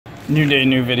New day,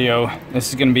 new video. This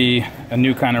is gonna be a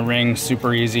new kind of ring,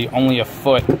 super easy. Only a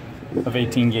foot of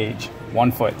 18 gauge.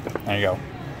 1 foot. There you go.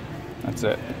 That's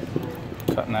it.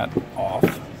 Cutting that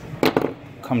off.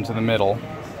 Come to the middle.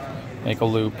 Make a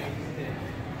loop.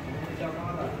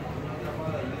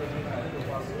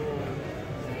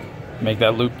 Make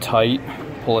that loop tight.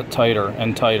 Pull it tighter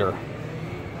and tighter.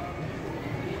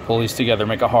 Pull these together,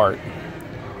 make a heart.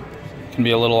 Can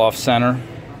be a little off center,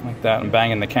 like that. I'm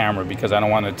banging the camera because I don't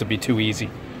want it to be too easy.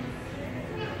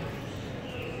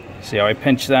 See how I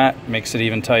pinch that? Makes it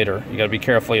even tighter. You gotta be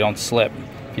careful you don't slip.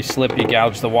 If you slip, you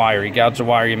gouge the wire. You gouge the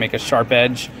wire, you make a sharp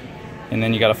edge, and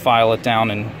then you gotta file it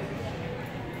down and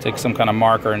take some kind of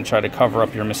marker and try to cover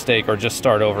up your mistake, or just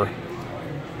start over.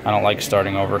 I don't like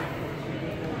starting over.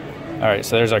 All right,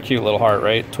 so there's our cute little heart,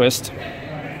 right? Twist.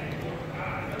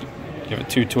 Give it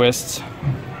 2 twists.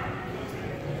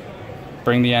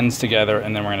 Bring the ends together,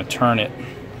 and then we're gonna turn it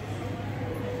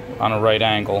on a right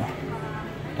angle.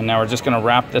 And now we're just gonna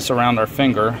wrap this around our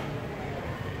finger,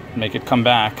 make it come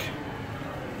back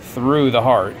through the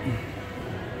heart.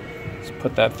 Let's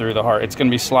put that through the heart. It's gonna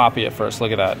be sloppy at first,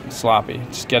 look at that, sloppy.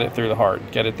 Just get it through the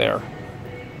heart, get it there.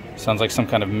 Sounds like some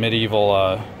kind of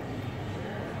medieval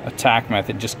attack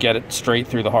method. Just get it straight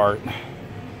through the heart.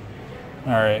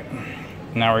 All right,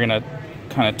 now we're gonna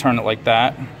kind of turn it like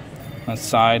that on the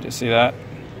side. See that?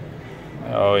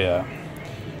 Oh yeah.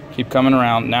 Keep coming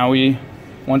around. Now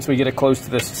once we get it close to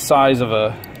this size of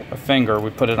a finger, we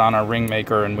put it on our ring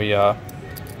maker, and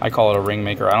I call it a ring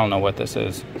maker. I don't know what this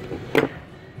is.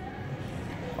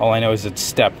 All I know is it's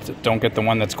stepped. Don't get the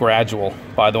one that's gradual.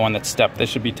 Buy the one that's stepped. This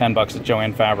should be 10 bucks at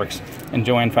Jo-Ann Fabrics. And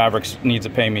Jo-Ann Fabrics needs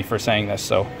to pay me for saying this,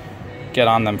 so get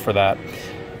on them for that.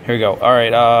 Here we go. All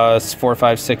right, it's 4,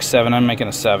 5, 6, 7. I'm making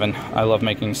a 7. I love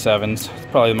making 7s. It's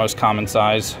probably the most common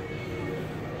size.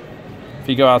 If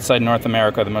you go outside North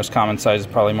America, the most common size is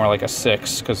probably more like a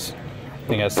 6, because I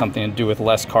think it has something to do with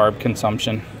less carb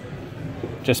consumption.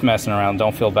 Just messing around.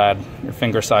 Don't feel bad. Your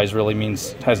finger size really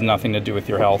has nothing to do with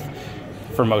your health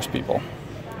for most people.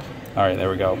 All right, there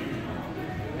we go.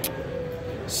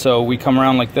 So we come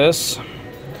around like this,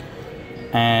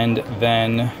 and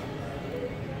then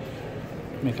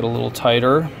make it a little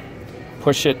tighter.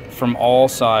 Push it from all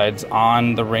sides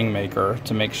on the ring maker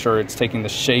to make sure it's taking the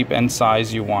shape and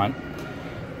size you want.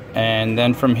 And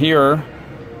then from here,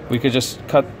 we could just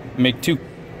make 2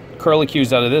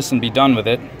 curlicues out of this and be done with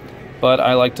it. But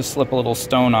I like to slip a little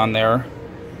stone on there,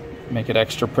 make it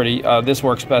extra pretty. This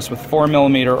works best with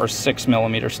 4mm or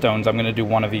 6mm stones. I'm gonna do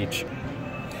one of each.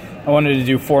 I wanted to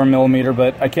do 4mm,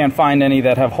 but I can't find any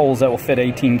that have holes that will fit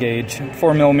 18 gauge.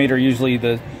 4mm, usually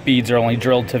the beads are only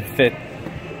drilled to fit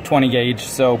 20 gauge.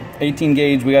 So 18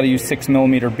 gauge, we gotta use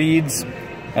 6mm beads.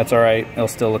 That's all right, it'll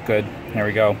still look good. There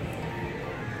we go.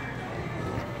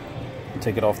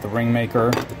 Take it off the ring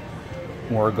maker.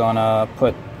 We're gonna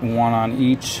put 1 on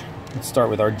each. Let's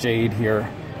start with our jade here.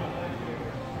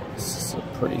 This is a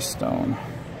pretty stone.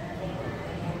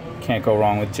 Can't go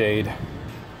wrong with jade.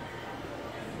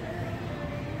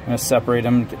 I'm gonna separate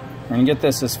them. We're gonna get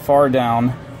this as far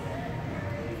down.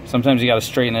 Sometimes you gotta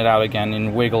straighten it out again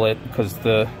and wiggle it, because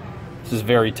this is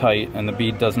very tight and the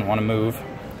bead doesn't want to move.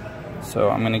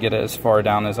 So I'm gonna get it as far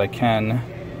down as I can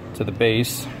to the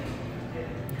base.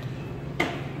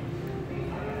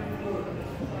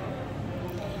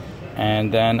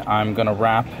 And then I'm gonna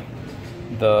wrap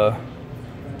the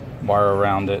wire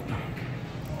around it.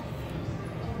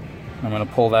 I'm gonna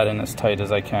pull that in as tight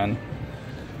as I can.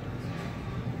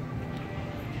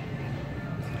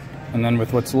 And then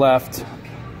with what's left,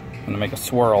 I'm gonna make a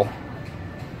swirl.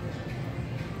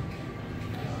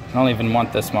 I don't even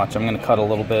want this much. I'm gonna cut a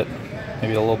little bit,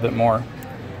 maybe a little bit more.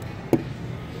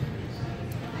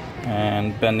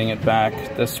 And bending it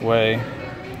back this way.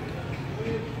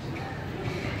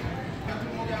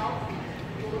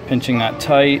 Pinching that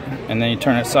tight, and then you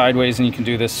turn it sideways and you can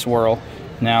do this swirl.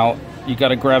 Now, you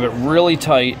gotta grab it really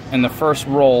tight in the first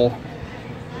roll.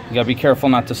 You gotta be careful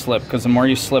not to slip, because the more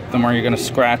you slip, the more you're gonna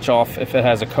scratch off if it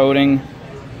has a coating,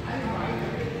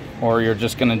 or you're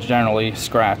just gonna generally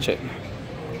scratch it.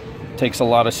 It takes a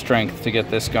lot of strength to get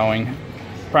this going.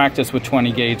 Practice with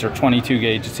 20 gauge or 22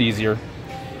 gauge, it's easier.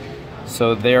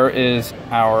 So there is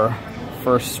our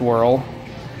first swirl.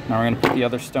 Now we're gonna put the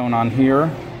other stone on here.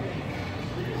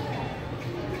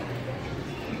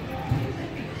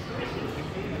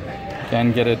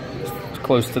 Again, get it as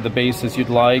close to the base as you'd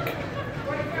like.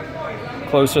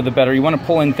 Closer the better. You want to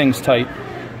pull in things tight.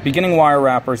 Beginning wire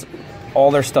wrappers, all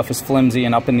their stuff is flimsy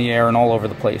and up in the air and all over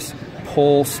the place.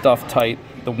 Pull stuff tight.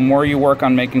 The more you work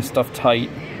on making stuff tight,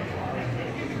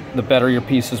 the better your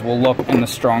pieces will look and the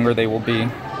stronger they will be.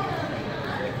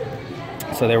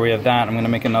 So there we have that. I'm going to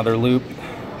make another loop,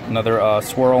 another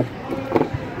swirl.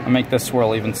 I'll make this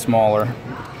swirl even smaller,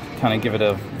 kind of give it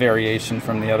a variation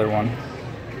from the other one.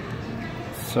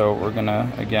 So we're going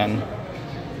to, again,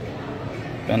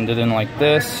 bend it in like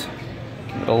this.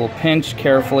 Give it a little pinch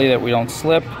carefully that we don't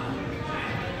slip.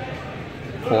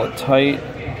 Pull it tight.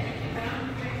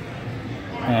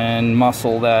 And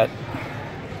muscle that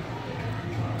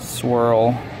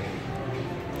swirl.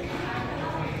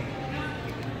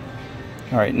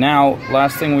 Alright, now,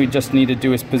 last thing we just need to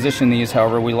do is position these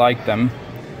however we like them.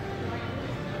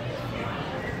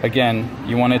 Again,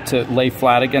 you want it to lay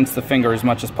flat against the finger as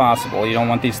much as possible. You don't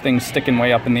want these things sticking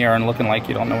way up in the air and looking like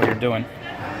you don't know what you're doing.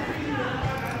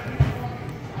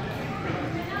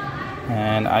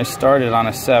 And I started on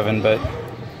a 7, but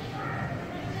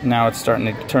now it's starting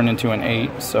to turn into an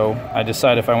 8. So I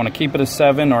decide if I want to keep it a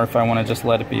 7 or if I want to just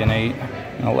let it be an 8.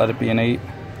 And I'll let it be an 8.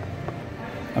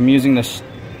 I'm using this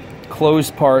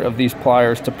closed part of these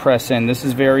pliers to press in. This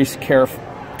is very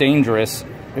dangerous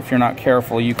if you're not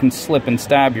careful. You can slip and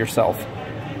stab yourself.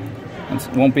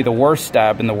 It won't be the worst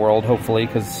stab in the world, hopefully,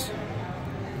 because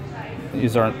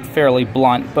these are fairly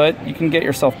blunt, but you can get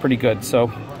yourself pretty good.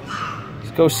 So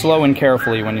just go slow and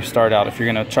carefully when you start out if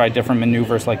you're going to try different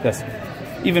maneuvers like this.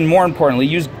 Even more importantly,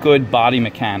 use good body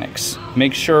mechanics.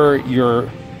 Make sure your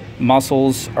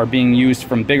muscles are being used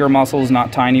from bigger muscles,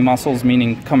 not tiny muscles,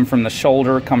 meaning come from the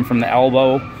shoulder, come from the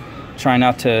elbow. Try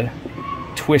not to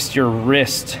twist your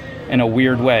wrist in a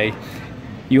weird way.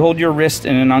 You hold your wrist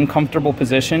in an uncomfortable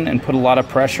position and put a lot of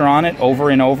pressure on it over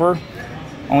and over.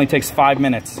 Only takes 5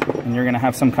 minutes, and you're gonna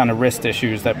have some kind of wrist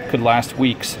issues that could last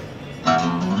weeks. All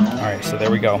right, so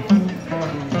there we go.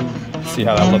 See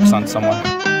how that looks on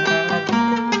someone.